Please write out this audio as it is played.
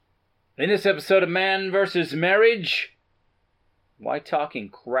In this episode of Man vs. Marriage, why talking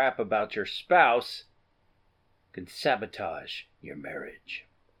crap about your spouse can sabotage your marriage.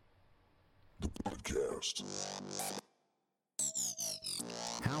 The podcast.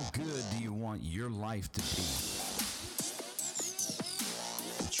 How good do you want your life to be?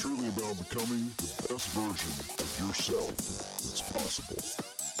 It's really about becoming the best version of yourself that's possible.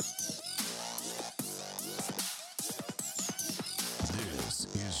 This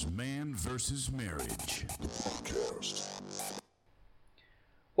is Man vs. Marriage. The podcast.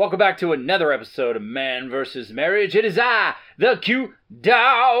 Welcome back to another episode of Man vs. Marriage. It is I, the cute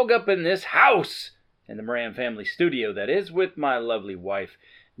dog, up in this house, in the Moran family studio, that is, with my lovely wife,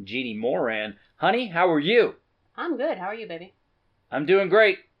 Jeannie Moran. Honey, how are you? I'm good. How are you, baby? I'm doing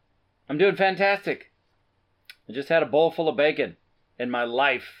great. I'm doing fantastic. I just had a bowl full of bacon, and my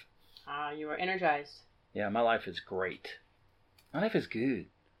life, You were energized. yeah, my life is great. My life is good.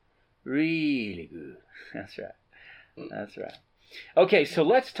 Really good. That's right. That's right. Okay, so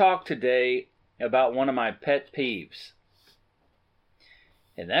let's talk today about one of my pet peeves.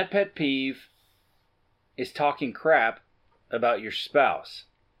 And that pet peeve is talking crap about your spouse.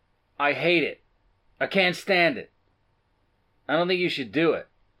 I hate it. I can't stand it. I don't think you should do it.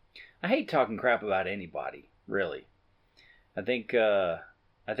 I hate talking crap about anybody, really. I think there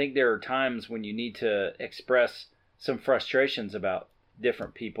are times when you need to express some frustrations about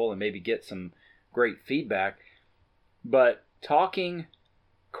different people and maybe get some great feedback. But talking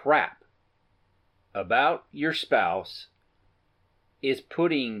crap about your spouse is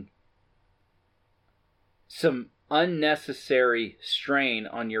putting some unnecessary strain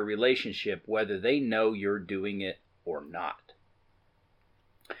on your relationship, whether they know you're doing it or not.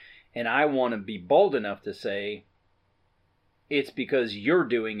 And I want to be bold enough to say it's because you're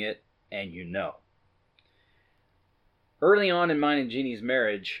doing it and you know. Early on in mine and Jeannie's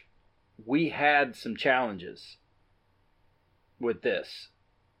marriage, we had some challenges with this.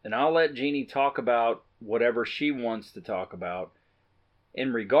 And I'll let Jeannie talk about whatever she wants to talk about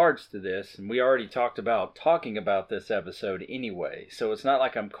in regards to this. And we already talked about talking about this episode anyway. So it's not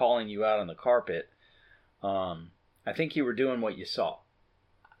like I'm calling you out on the carpet. I think you were doing what you saw.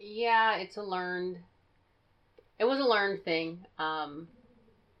 Yeah, it was a learned thing.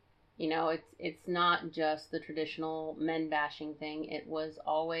 It's not just the traditional men bashing thing. It was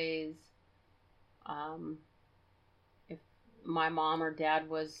always, if my mom or dad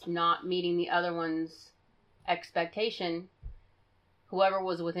was not meeting the other one's expectation, whoever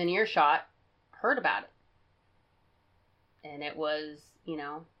was within earshot heard about it. And it was,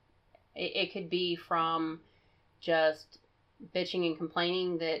 it could be from just bitching and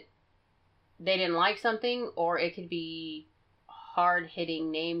complaining that they didn't like something, or it could be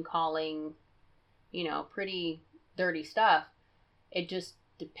hard-hitting, name-calling, pretty dirty stuff. It just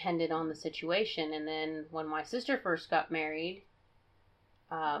depended on the situation. And then when my sister first got married,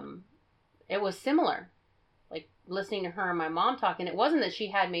 it was similar. Like, listening to her and my mom talking, it wasn't that she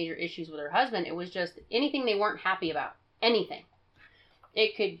had major issues with her husband. It was just anything they weren't happy about. Anything.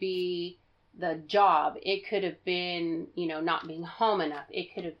 It could be the job. It could have been, not being home enough.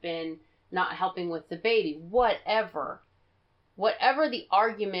 It could have been not helping with the baby. Whatever the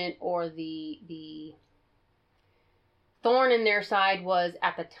argument or the thorn in their side was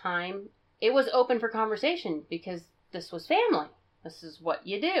at the time, it was open for conversation because this was family. This is what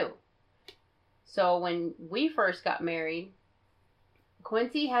you do. So when we first got married,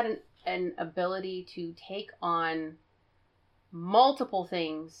 Quincy had an ability to take on multiple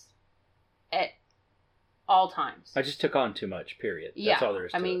things at all times. I just took on too much, period. That's all there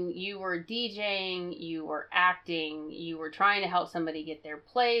is to it. You were DJing, you were acting, you were trying to help somebody get their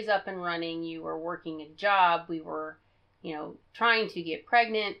plays up and running, you were working a job, we were, trying to get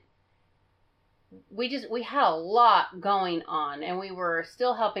pregnant. We had a lot going on, and we were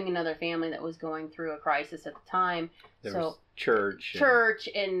still helping another family that was going through a crisis at the time. There was church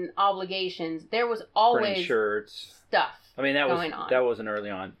and obligations. There was always shirts. Stuff. I mean, that wasn't early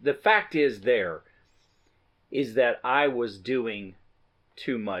on. The fact is that I was doing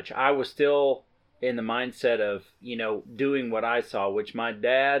too much. I was still in the mindset of, doing what I saw, which my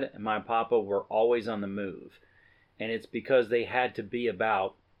dad and my papa were always on the move. And it's because they had to be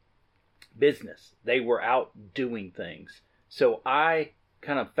about business. They were out doing things. So I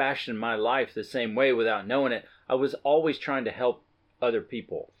kind of fashioned my life the same way without knowing it. I was always trying to help other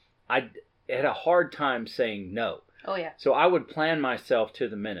people. I had a hard time saying no. Oh, yeah. So I would plan myself to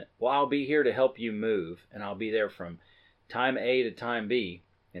the minute. Well, I'll be here to help you move, and I'll be there from time A to time B,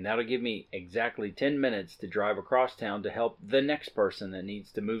 and that'll give me exactly 10 minutes to drive across town to help the next person that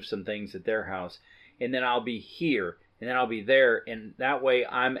needs to move some things at their house. And then I'll be here and then I'll be there, and that way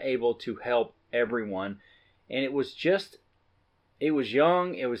I'm able to help everyone. And it was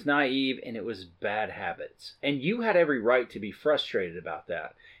young, it was naive, and it was bad habits. And you had every right to be frustrated about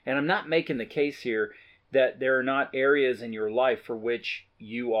that. And I'm not making the case here that there are not areas in your life for which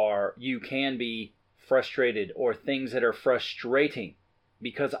you can be frustrated, or things that are frustrating,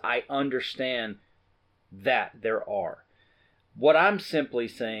 because I understand that there are. What I'm simply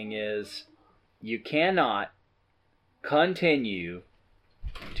saying is you cannot continue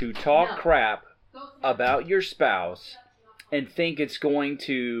to talk crap about your spouse and think it's going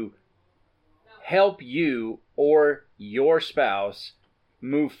to help you or your spouse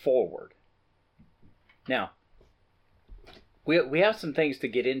move forward. Now, we have some things to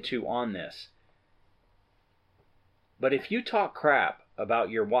get into on this. But if you talk crap about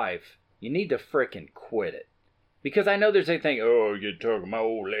your wife, you need to frickin' quit it. Because I know there's a thing, oh, you're talking my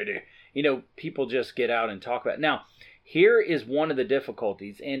old lady. You know, people just get out and talk about it. Now, here is one of the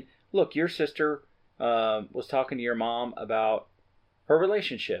difficulties. And look, your sister was talking to your mom about her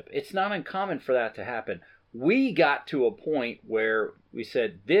relationship. It's not uncommon for that to happen. We got to a point where we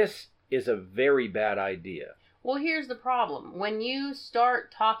said, this is a very bad idea. Well, here's the problem. When you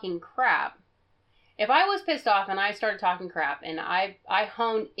start talking crap, if I was pissed off and I started talking crap and I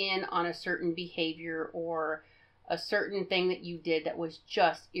honed in on a certain behavior or a certain thing that you did that was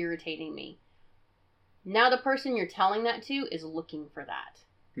just irritating me, now the person you're telling that to is looking for that.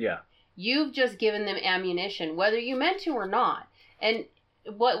 Yeah. You've just given them ammunition, whether you meant to or not. And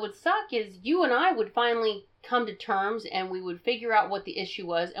what would suck is you and I would finally come to terms and we would figure out what the issue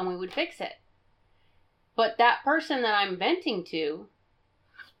was and we would fix it. But that person that I'm venting to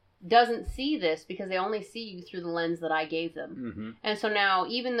doesn't see this because they only see you through the lens that I gave them. Mm-hmm. And so now,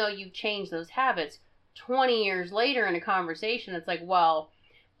 even though you've changed those habits, 20 years later in a conversation, it's like, well,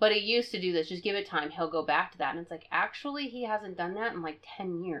 but he used to do this. Just give it time. He'll go back to that. And it's like, actually, he hasn't done that in like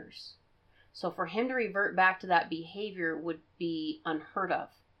 10 years. So for him to revert back to that behavior would be unheard of.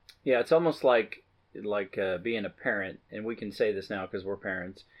 Yeah, it's almost like being a parent, and we can say this now because we're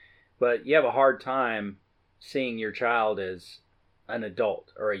parents, but you have a hard time seeing your child as an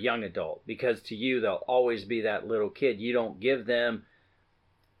adult or a young adult, because to you they'll always be that little kid. You don't give them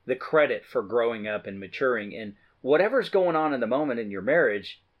the credit for growing up and maturing, and whatever's going on in the moment in your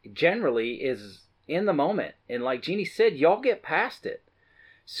marriage generally is in the moment. And like Jeannie said, y'all get past it.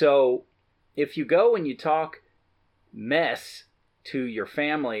 So if you go and you talk mess to your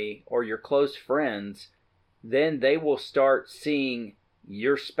family or your close friends, then they will start seeing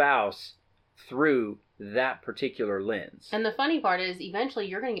your spouse through that particular lens. And the funny part is, eventually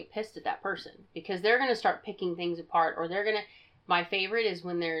you're going to get pissed at that person because they're going to start picking things apart, or they're going to... My favorite is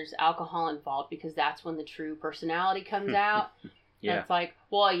when there's alcohol involved, because that's when the true personality comes out. Yeah. And it's like,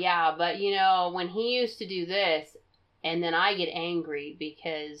 well, yeah, but you know, when he used to do this, and then I get angry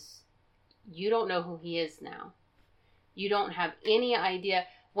because you don't know who he is now. You don't have any idea.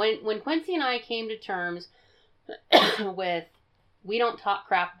 When Quincy and I came to terms with, we don't talk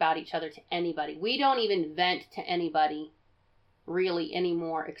crap about each other to anybody. We don't even vent to anybody really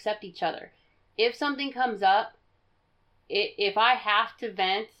anymore except each other. If something comes up, if I have to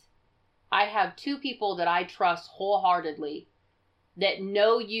vent, I have two people that I trust wholeheartedly that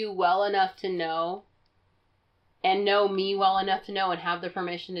know you well enough to know and know me well enough to know and have the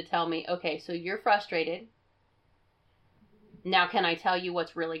permission to tell me, okay, so you're frustrated. Now, can I tell you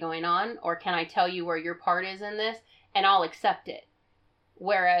what's really going on? Or can I tell you where your part is in this? And I'll accept it.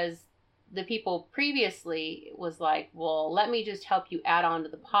 Whereas the people previously was like, well, let me just help you add on to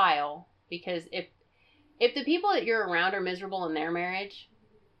the pile. Because if the people that you're around are miserable in their marriage,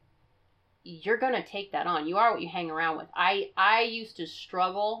 you're going to take that on. You are what you hang around with. I used to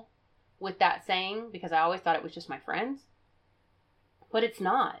struggle with that saying because I always thought it was just my friends. But it's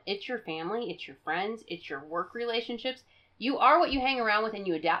not. It's your family. It's your friends. It's your work relationships. You are what you hang around with and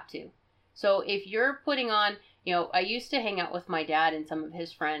you adapt to. So if you're putting on, you know, I used to hang out with my dad and some of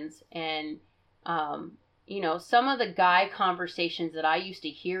his friends, and, you know, some of the guy conversations that I used to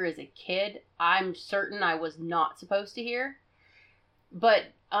hear as a kid, I'm certain I was not supposed to hear. But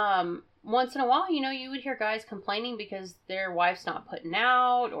once in a while, you know, you would hear guys complaining because their wife's not putting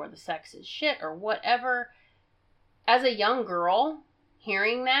out, or the sex is shit, or whatever. As a young girl,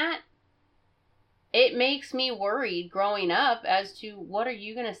 hearing that, it makes me worried growing up as to what are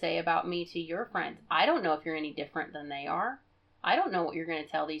you going to say about me to your friends. I don't know if you're any different than they are. I don't know what you're going to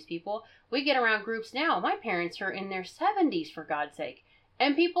tell these people. We get around groups now. My parents are in their 70s, for God's sake.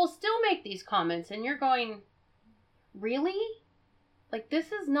 And people still make these comments, and you're going, really? Like,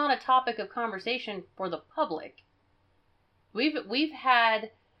 this is not a topic of conversation for the public. We've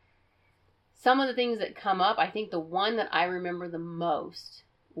had some of the things that come up, I think the one that I remember the most,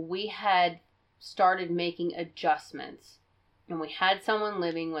 we had started making adjustments, and we had someone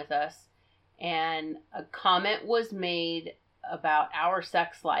living with us, and a comment was made about our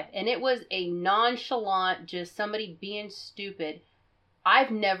sex life, and it was a nonchalant, just somebody being stupid.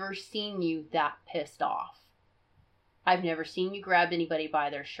 I've never seen you that pissed off. I've never seen you grab anybody by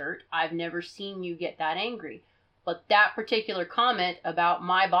their shirt. I've never seen you get that angry. But that particular comment about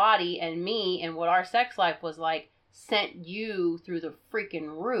my body and me and what our sex life was like sent you through the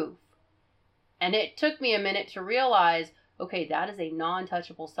freaking roof. And it took me a minute to realize, okay, that is a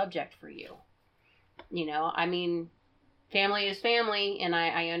non-touchable subject for you. You know, I mean, family is family, and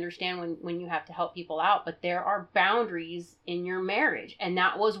I understand when you have to help people out, but there are boundaries in your marriage, and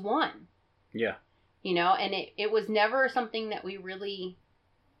that was one. Yeah. You know, and it was never something that we really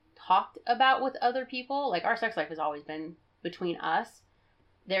talked about with other people. Like, our sex life has always been between us.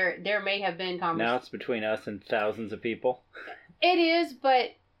 There may have been conversations. Now it's between us and thousands of people. It is,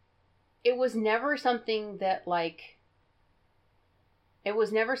 but it was never something that, like, it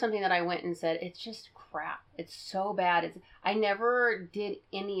was never something that I went and said, it's just crap. It's so bad. I never did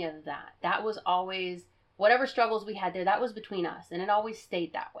any of that. That was always, whatever struggles we had there, that was between us. And it always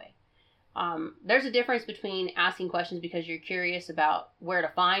stayed that way. There's a difference between asking questions because you're curious about where to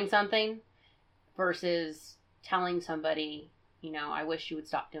find something versus telling somebody, you know, I wish you would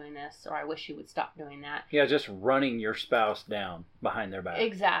stop doing this, or I wish you would stop doing that. Yeah, just running your spouse down behind their back.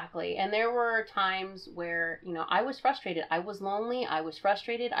 Exactly. And there were times where, you know, I was frustrated. I was lonely. I was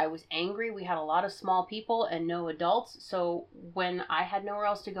frustrated. I was angry. We had a lot of small people and no adults. So when I had nowhere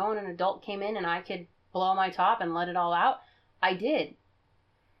else to go and an adult came in and I could blow my top and let it all out, I did.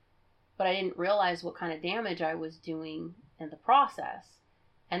 But I didn't realize what kind of damage I was doing in the process.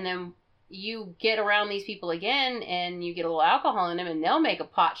 And then you get around these people again and you get a little alcohol in them and they'll make a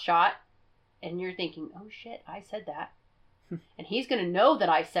pot shot and you're thinking, oh shit, I said that. And he's going to know that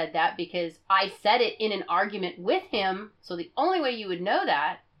I said that because I said it in an argument with him. So the only way you would know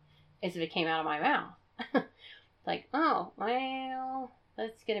that is if it came out of my mouth. Like, oh, well,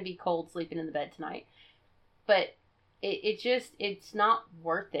 that's going to be cold sleeping in the bed tonight. But it's not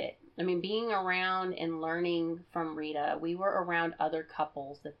worth it. I mean, being around and learning from Rita, we were around other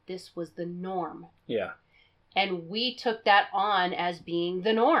couples that this was the norm. Yeah. And we took that on as being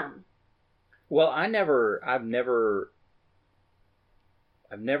the norm. Well, I've never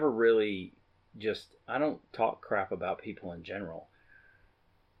really just, I don't talk crap about people in general.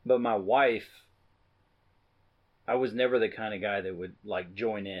 But my wife, I was never the kind of guy that would like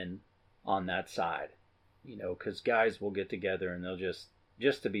join in on that side, you know, because guys will get together and they'll just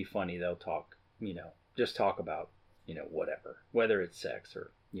to be funny, they'll talk, you know, just talk about, you know, whatever, whether it's sex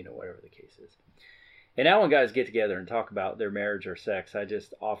or, you know, whatever the case is. And now when guys get together and talk about their marriage or sex, I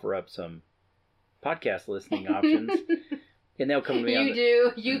just offer up some podcast listening options. And they'll come to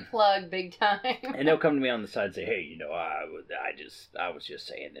me You plug big time. And they'll come to me on the side and say, hey, you know, I was just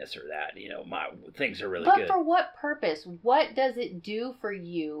saying this or that, you know, my things are really good. But for what purpose? What does it do for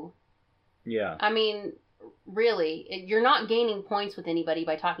you? Yeah. I mean, really, you're not gaining points with anybody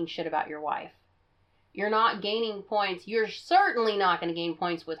by talking shit about your wife. You're not gaining points. You're certainly not going to gain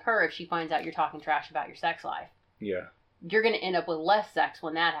points with her if she finds out you're talking trash about your sex life. Yeah. You're going to end up with less sex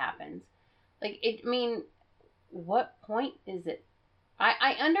when that happens. Like, what point is it?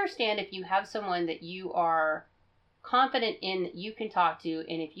 I understand if you have someone that you are confident in that you can talk to,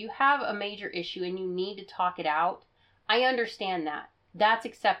 and if you have a major issue and you need to talk it out, I understand that. That's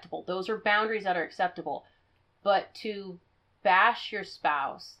acceptable. Those are boundaries that are acceptable. But to bash your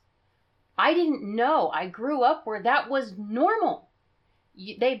spouse, I didn't know. I grew up where that was normal.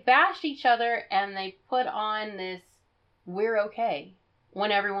 They bashed each other and they put on this, we're okay,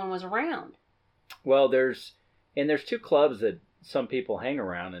 when everyone was around. Well, there's two clubs that some people hang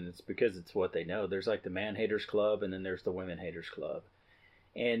around, and it's because it's what they know. There's like the Man Haters Club, and then there's the Women Haters Club.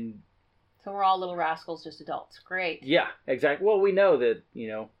 And so we're all little rascals, just adults. Great. Yeah, exactly. Well, we know that, you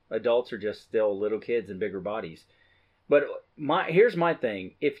know, adults are just still little kids in bigger bodies. But here's my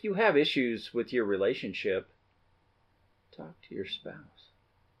thing. If you have issues with your relationship, talk to your spouse.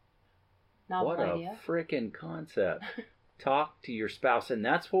 Novel idea. What a freaking concept. Talk to your spouse. And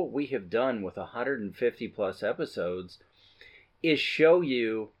that's what we have done with 150 plus episodes, is show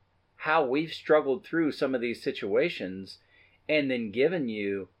you how we've struggled through some of these situations and then given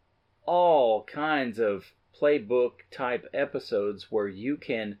you all kinds of playbook type episodes where you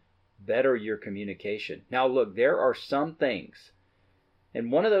can better your communication. Now look, there are some things,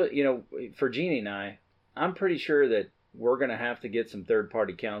 and one of the, you know, for Jeannie and I'm pretty sure that we're going to have to get some third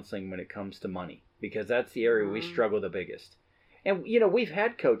party counseling when it comes to money, because that's the area we struggle the biggest. And, we've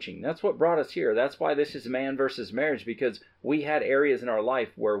had coaching. That's what brought us here. That's why this is Man versus Marriage, because we had areas in our life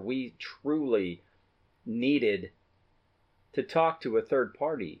where we truly needed to talk to a third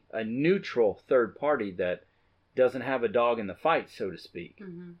party, a neutral third party that doesn't have a dog in the fight, so to speak.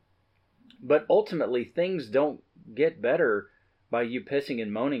 Mm-hmm. But ultimately, things don't get better by you pissing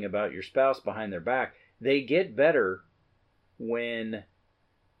and moaning about your spouse behind their back. They get better when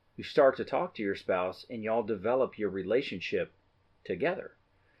you start to talk to your spouse and y'all develop your relationship together.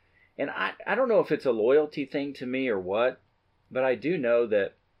 And I don't know if it's a loyalty thing to me or what, but I do know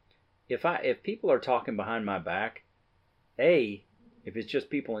that if people are talking behind my back, if it's just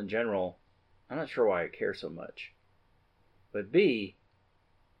people in general, I'm not sure why I care so much. But B,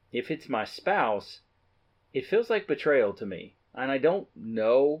 if it's my spouse, it feels like betrayal to me. And I don't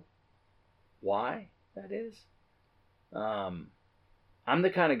know why that is. I'm the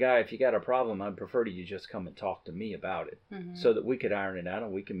kind of guy, if you got a problem, I'd prefer you just come and talk to me about it, Mm-hmm. so that we could iron it out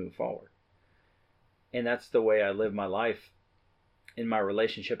and we can move forward. And that's the way I live my life in my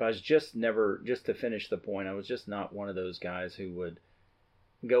relationship. I was just to finish the point, I was just not one of those guys who would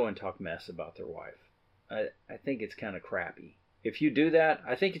go and talk mess about their wife. I think it's kind of crappy. If you do that,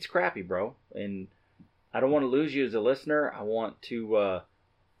 I think it's crappy, bro. And I don't want to lose you as a listener. I want to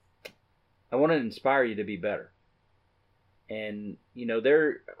inspire you to be better. And,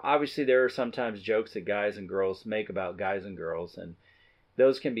 there are sometimes jokes that guys and girls make about guys and girls, and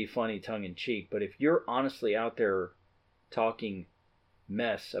those can be funny tongue-in-cheek. But if you're honestly out there talking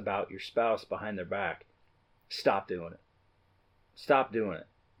mess about your spouse behind their back, stop doing it. Stop doing it.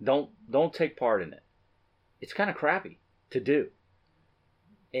 Don't take part in it. It's kind of crappy to do.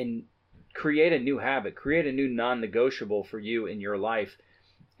 And create a new habit, create a new non-negotiable for you in your life,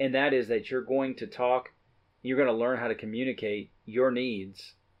 and that is that you're going to talk. You're going to learn how to communicate your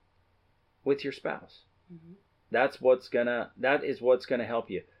needs with your spouse. Mm-hmm. That is what's gonna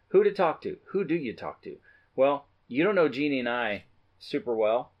help you. Who to talk to? Who do you talk to? Well, you don't know Jeannie and I super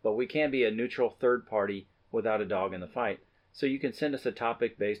well, but we can be a neutral third party without a dog in the fight. So you can send us a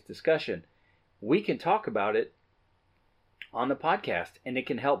topic-based discussion. We can talk about it on the podcast, and it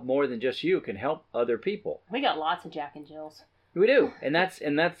can help more than just you. It can help other people. We got lots of Jack and Jills. We do, and that's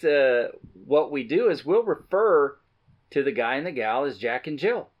what we do is we'll refer to the guy and the gal as Jack and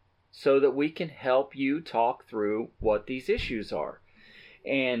Jill, so that we can help you talk through what these issues are,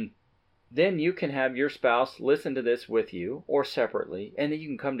 and then you can have your spouse listen to this with you or separately, and then you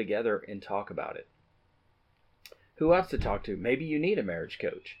can come together and talk about it. Who else to talk to? Maybe you need a marriage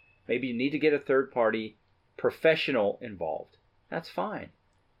coach. Maybe you need to get a third party professional involved. That's fine.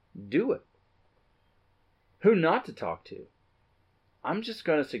 Do it. Who not to talk to? I'm just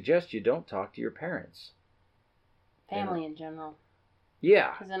going to suggest you don't talk to your parents. Family in general.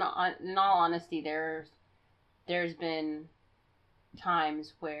 Yeah. Because in all honesty, there's been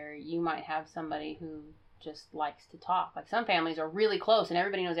times where you might have somebody who just likes to talk. Like some families are really close and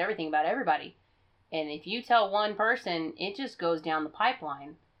everybody knows everything about everybody. And if you tell one person, it just goes down the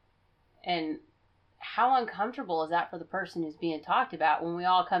pipeline. And how uncomfortable is that for the person who's being talked about when we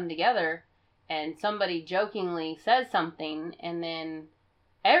all come together and somebody jokingly says something and then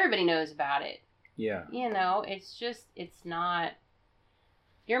everybody knows about it? Yeah. It's not...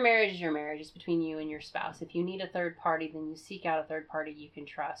 Your marriage is your marriage. It's between you and your spouse. If you need a third party, then you seek out a third party you can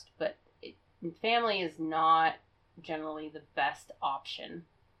trust. But family is not generally the best option,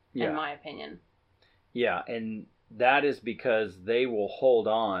 in my opinion. Yeah, and that is because they will hold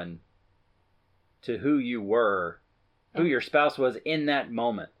on to who you were, who your spouse was in that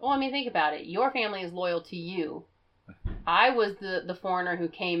moment. Well, I mean, think about it. Your family is loyal to you. I was the foreigner who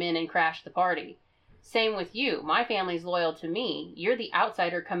came in and crashed the party. Same with you. My family's loyal to me. You're the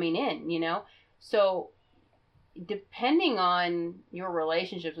outsider coming in, So depending on your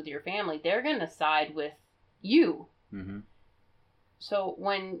relationships with your family, they're going to side with you. Mm-hmm. So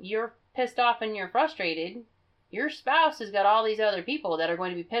when you're pissed off and you're frustrated, your spouse has got all these other people that are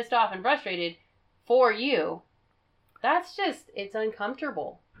going to be pissed off and frustrated for you. It's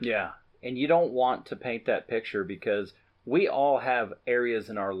uncomfortable. Yeah. And you don't want to paint that picture because we all have areas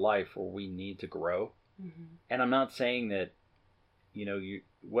in our life where we need to grow. Mm-hmm. And I'm not saying that,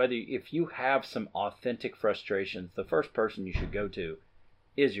 if you have some authentic frustrations, the first person you should go to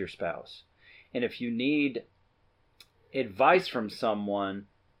is your spouse. And if you need advice from someone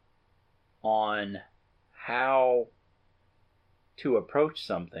on how to approach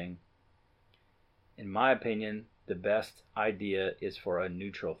something, in my opinion, the best idea is for a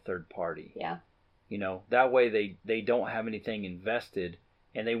neutral third party. Yeah. That way they don't have anything invested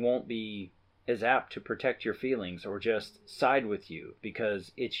and they won't be as apt to protect your feelings or just side with you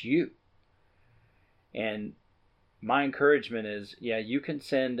because it's you. And my encouragement is, yeah, you can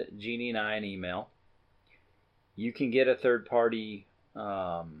send Jeannie and I an email. You can get a third party,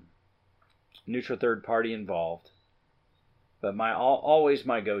 neutral third party involved. But always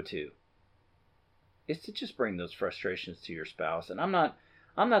my go-to is to just bring those frustrations to your spouse. And I'm not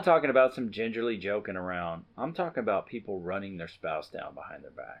talking about some gingerly joking around. I'm talking about people running their spouse down behind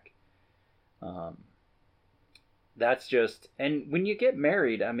their back. That's just, and when you get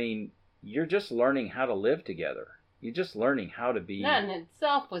married, I mean, you're just learning how to live together. You're just learning how to be. That in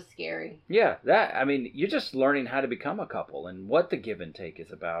itself was scary. Yeah, you're just learning how to become a couple and what the give and take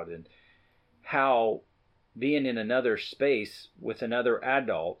is about, and how being in another space with another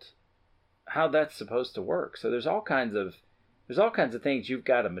adult, how that's supposed to work. So there's all kinds of things you've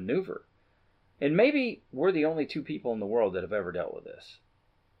got to maneuver. And maybe we're the only two people in the world that have ever dealt with this.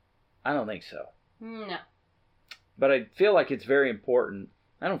 I don't think so. No. But I feel like it's very important.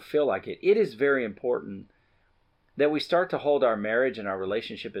 I don't feel like it. It is very important that we start to hold our marriage and our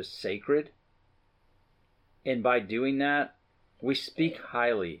relationship as sacred. And by doing that, we speak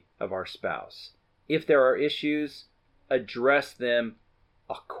highly of our spouse. If there are issues, address them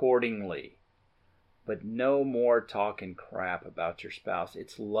accordingly. But no more talking crap about your spouse.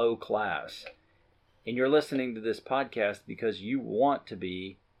 It's low class. And you're listening to this podcast because you want to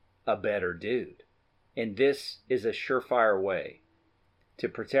be a better dude. And this is a surefire way to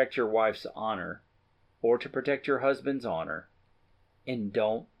protect your wife's honor or to protect your husband's honor. And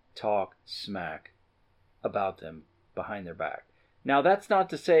don't talk smack about them behind their back. Now, that's not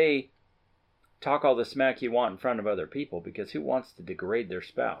to say talk all the smack you want in front of other people, because who wants to degrade their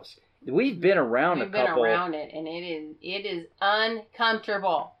spouse? We've been around a couple. We've been around it, and it is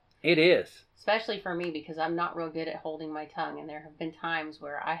uncomfortable. It is. Especially for me, because I'm not real good at holding my tongue, and there have been times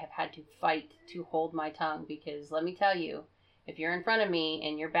where I have had to fight to hold my tongue, because let me tell you, if you're in front of me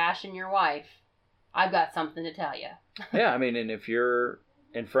and you're bashing your wife, I've got something to tell you. Yeah, I mean, and if you're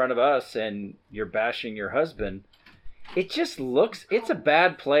in front of us and you're bashing your husband, it's a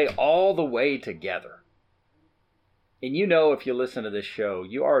bad play all the way together. And you know, if you listen to this show,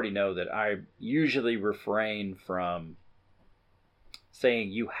 you already know that I usually refrain from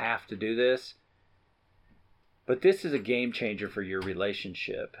saying you have to do this. But this is a game changer for your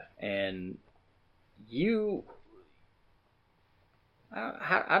relationship. And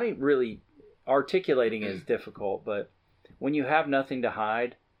I didn't really, articulating is difficult, but when you have nothing to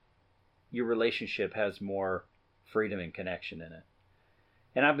hide, your relationship has more freedom and connection in it.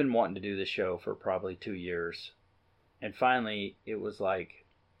 And I've been wanting to do this show for probably 2 years. And finally, it was like,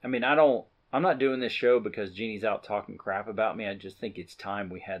 I mean, I'm not doing this show because Jeannie's out talking crap about me. I just think it's time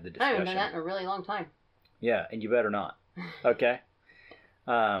we had the discussion. I haven't done that in a really long time. Yeah, and you better not. Okay?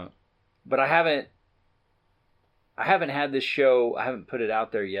 But I haven't had this show, I haven't put it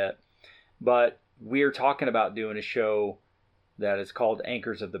out there yet, but we're talking about doing a show that is called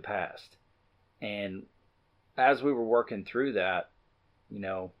Anchors of the Past. And as we were working through that, you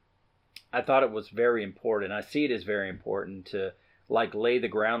know, I thought it was very important. I see it as very important to lay the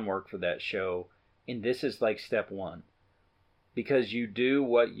groundwork for that show. And this is step one. Because you do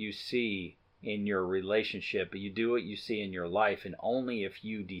what you see in your relationship, you do what you see in your life, and only if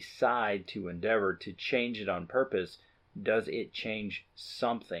you decide to endeavor to change it on purpose does it change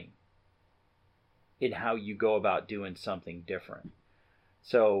something in how you go about doing something different.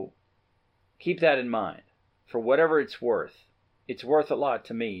 So keep that in mind. For whatever it's worth a lot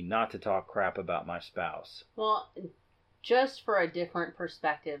to me not to talk crap about my spouse. Well, just for a different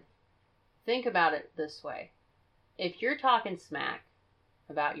perspective, think about it this way. If you're talking smack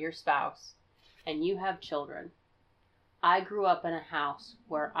about your spouse and you have children, I grew up in a house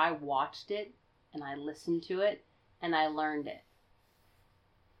where I watched it and I listened to it and I learned it.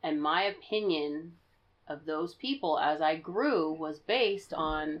 And my opinion of those people as I grew was based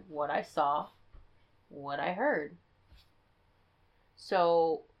on what I saw, what I heard.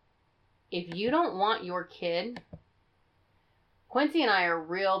 So if you don't want your kid, Quincy and I are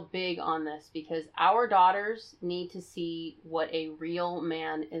real big on this because our daughters need to see what a real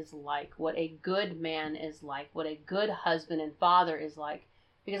man is like, what a good man is like, what a good husband and father is like.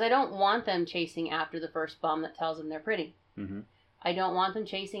 Because I don't want them chasing after the first bum that tells them they're pretty. Mm-hmm. I don't want them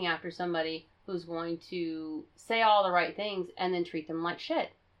chasing after somebody who's going to say all the right things and then treat them like shit.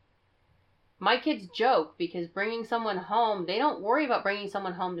 My kids joke because bringing someone home, they don't worry about bringing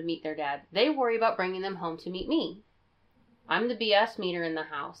someone home to meet their dad. They worry about bringing them home to meet me. I'm the BS meter in the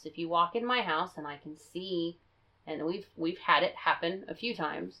house. If you walk in my house and I can see, and we've had it happen a few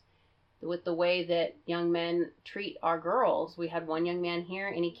times, with the way that young men treat our girls. We had one young man here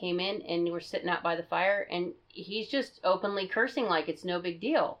and he came in and we're sitting out by the fire and he's just openly cursing like it's no big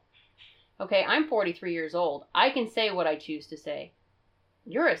deal. Okay, I'm 43 years old. I can say what I choose to say.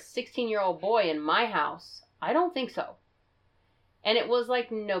 You're a 16-year-old boy in my house. I don't think so. And it was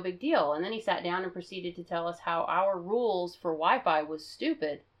like no big deal. And then he sat down and proceeded to tell us how our rules for Wi-Fi was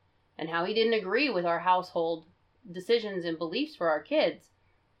stupid and how he didn't agree with our household decisions and beliefs for our kids.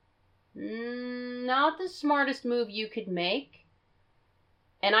 Not the smartest move you could make.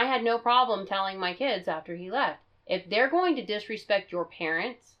 And I had no problem telling my kids after he left, if they're going to disrespect your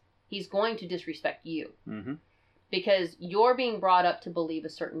parents, he's going to disrespect you. Mm-hmm. Because you're being brought up to believe a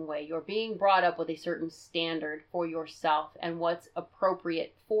certain way. You're being brought up with a certain standard for yourself and what's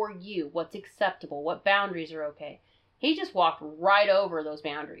appropriate for you, what's acceptable, what boundaries are okay. He just walked right over those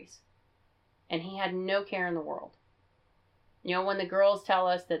boundaries. And he had no care in the world. You know, when the girls tell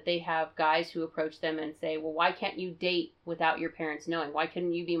us that they have guys who approach them and say, well, why can't you date without your parents knowing? Why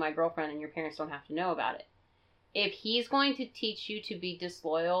couldn't you be my girlfriend and your parents don't have to know about it? If he's going to teach you to be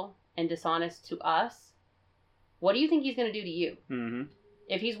disloyal and dishonest to us, what do you think he's going to do to you? Mm-hmm.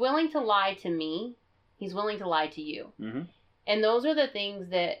 If he's willing to lie to me, he's willing to lie to you. Mm-hmm. And those are the things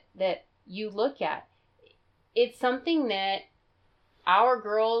that you look at. It's something that our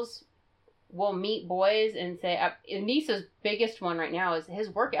girls will meet boys and say, Anissa's biggest one right now is his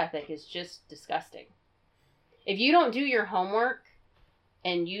work ethic is just disgusting. If you don't do your homework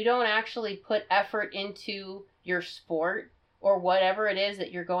and you don't actually put effort into your sport or whatever it is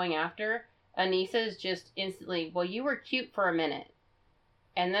that you're going after, Anissa is just instantly, well, you were cute for a minute.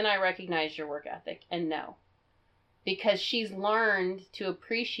 And then I recognized your work ethic. And no. Because she's learned to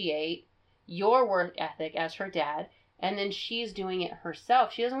appreciate your work ethic as her dad. And then she's doing it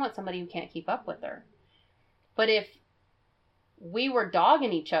herself. She doesn't want somebody who can't keep up with her. But if we were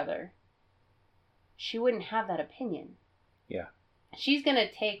dogging each other, she wouldn't have that opinion. Yeah. She's going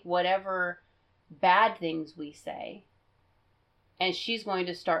to take whatever bad things we say, and she's going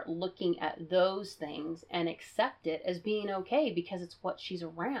to start looking at those things and accept it as being okay because it's what she's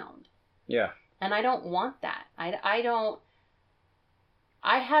around. Yeah. And I don't want that. I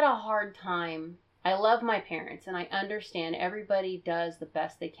had a hard time. I love my parents, and I understand everybody does the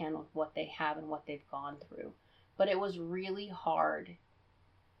best they can with what they have and what they've gone through. But it was really hard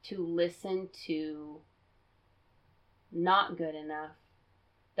to listen to not good enough,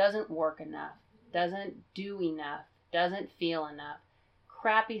 doesn't work enough, doesn't do enough, doesn't feel enough,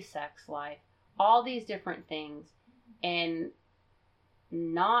 crappy sex life, all these different things, and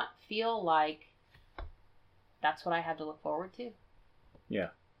not feel like that's what I have to look forward to. Yeah.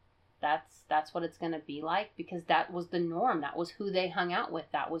 That's what it's going to be like, because that was the norm. That was who they hung out with.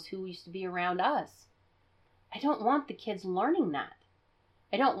 That was who used to be around us. I don't want the kids learning that.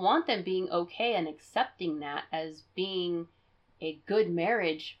 I don't want them being okay and accepting that as being a good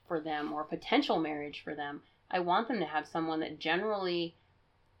marriage for them or potential marriage for them. I want them to have someone that genuinely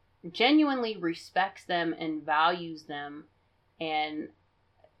respects them and values them and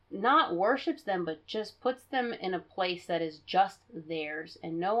not worships them, but just puts them in a place that is just theirs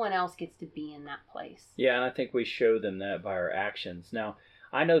and no one else gets to be in that place. Yeah, and I think we show them that by our actions. Now,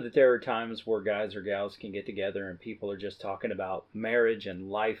 I know that there are times where guys or gals can get together and people are just talking about marriage and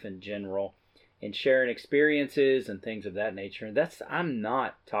life in general and sharing experiences and things of that nature. And I'm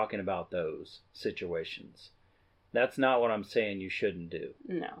not talking about those situations. That's not what I'm saying you shouldn't do.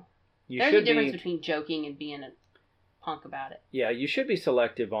 No. You There's should a difference between joking and being a punk about it. Yeah, you should be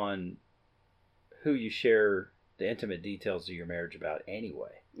selective on who you share the intimate details of your marriage about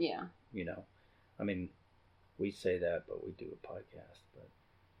anyway. Yeah. You know, I mean, we say that, but we do a podcast. But,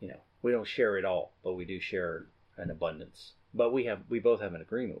 you know, we don't share it all, but we do share an abundance. But we both have an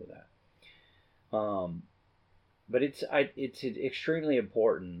agreement with that. But it's extremely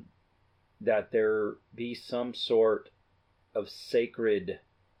important that there be some sort of sacred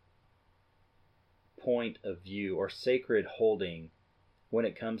point of view or sacred holding when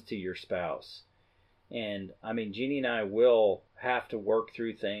it comes to your spouse. And I mean, Jeannie and I will have to work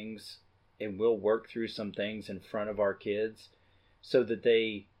through things, and we'll work through some things in front of our kids so that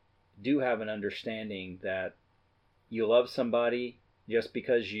they do have an understanding that you love somebody. Just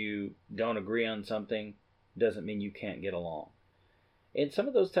because you don't agree on something doesn't mean you can't get along. And some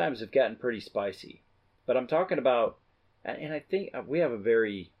of those times have gotten pretty spicy. But I'm talking about, and I think we have a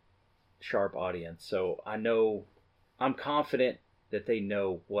very sharp audience, so I'm confident that they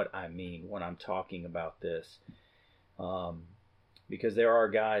know what I mean when I'm talking about this. Because there are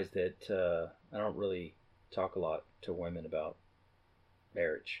guys that I don't really talk a lot to women about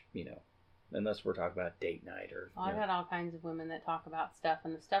marriage, you know, unless we're talking about date night or... Well, I've had all kinds of women that talk about stuff,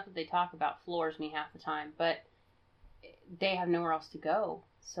 and the stuff that they talk about floors me half the time, but they have nowhere else to go.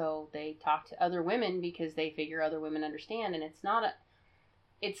 So they talk to other women because they figure other women understand, and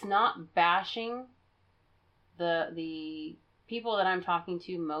it's not bashing the people that I'm talking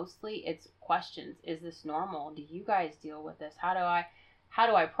to mostly. It's questions. Is this normal? Do you guys deal with this? How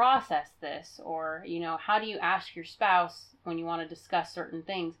do I process this? Or, how do you ask your spouse when you want to discuss certain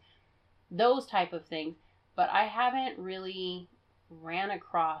things? Those type of things. But I haven't really ran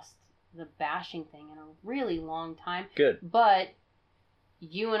across the bashing thing in a really long time. Good. But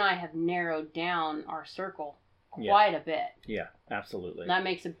you and I have narrowed down our circle quite a bit. Yeah, absolutely. That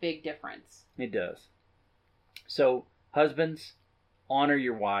makes a big difference. It does. So, husbands, honor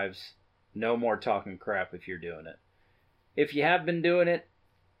your wives. No more talking crap if you're doing it. If you have been doing it,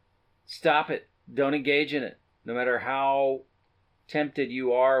 stop it. Don't engage in it. No matter how tempted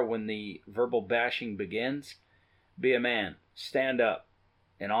you are when the verbal bashing begins, be a man. Stand up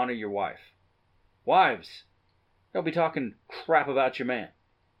and honor your wife. Wives, don't be talking crap about your man.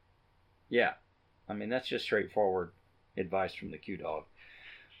 Yeah. I mean, that's just straightforward advice from the Q-Dog.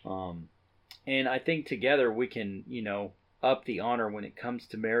 And I think together we can, up the honor when it comes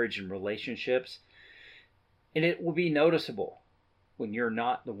to marriage and relationships. And it will be noticeable when you're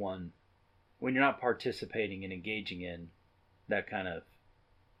not participating and engaging in that kind of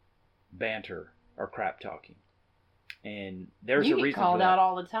banter or crap talking. And there's a reason for that. You get called out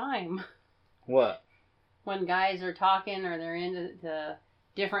all the time. What? When guys are talking or they're into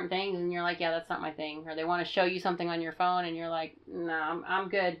different things and you're like, yeah, that's not my thing. Or they want to show you something on your phone and you're like, no, I'm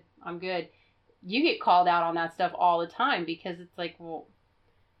good. I'm good. You get called out on that stuff all the time because it's like, well,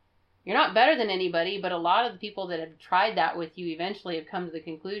 you're not better than anybody, but a lot of the people that have tried that with you eventually have come to the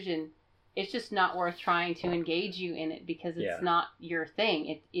conclusion it's just not worth trying to engage you in it because it's not your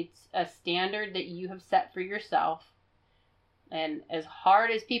thing. It's a standard that you have set for yourself. And as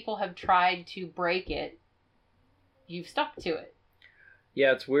hard as people have tried to break it, you've stuck to it.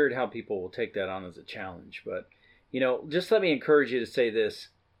 Yeah, it's weird how people will take that on as a challenge. But, just let me encourage you to say this.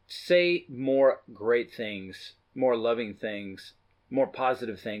 Say more great things, more loving things, more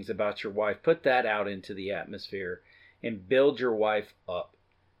positive things about your wife. Put that out into the atmosphere and build your wife up.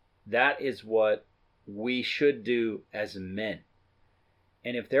 That is what we should do as men.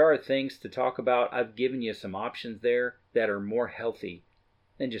 And if there are things to talk about, I've given you some options there that are more healthy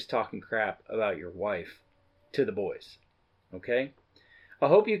than just talking crap about your wife to the boys. Okay? I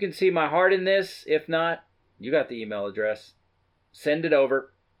hope you can see my heart in this. If not, you got the email address. Send it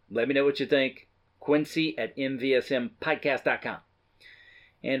over. Let me know what you think. Quincy@mvsmpodcast.com.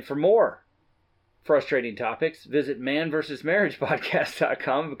 And for more frustrating topics, visit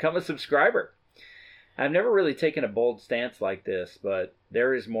manversusmarriagepodcast.com and become a subscriber. I've never really taken a bold stance like this, but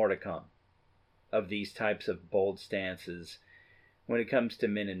there is more to come of these types of bold stances when it comes to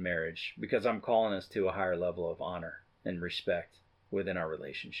men in marriage, because I'm calling us to a higher level of honor and respect within our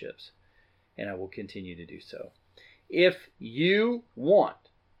relationships, and I will continue to do so. If you want,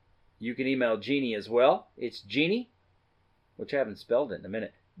 you can email Jeannie as well. It's Jeannie, which I haven't spelled it in a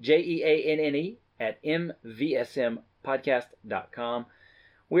minute, JEANNE @mvsmpodcast.com.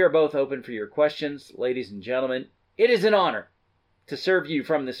 We are both open for your questions, ladies and gentlemen. It is an honor to serve you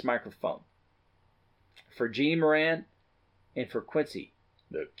from this microphone. For Jeannie Moran and for Quincy,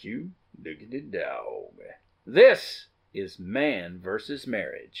 the Q-Diggity Dog, this is Man versus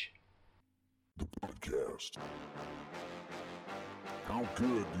Marriage. The podcast. How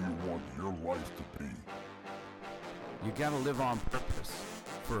good do you want your life to be? You gotta live on purpose,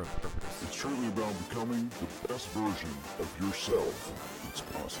 for a purpose. It's truly about becoming the best version of yourself that's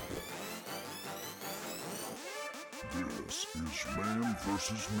possible. This is Man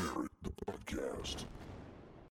vs. Marriage, the podcast.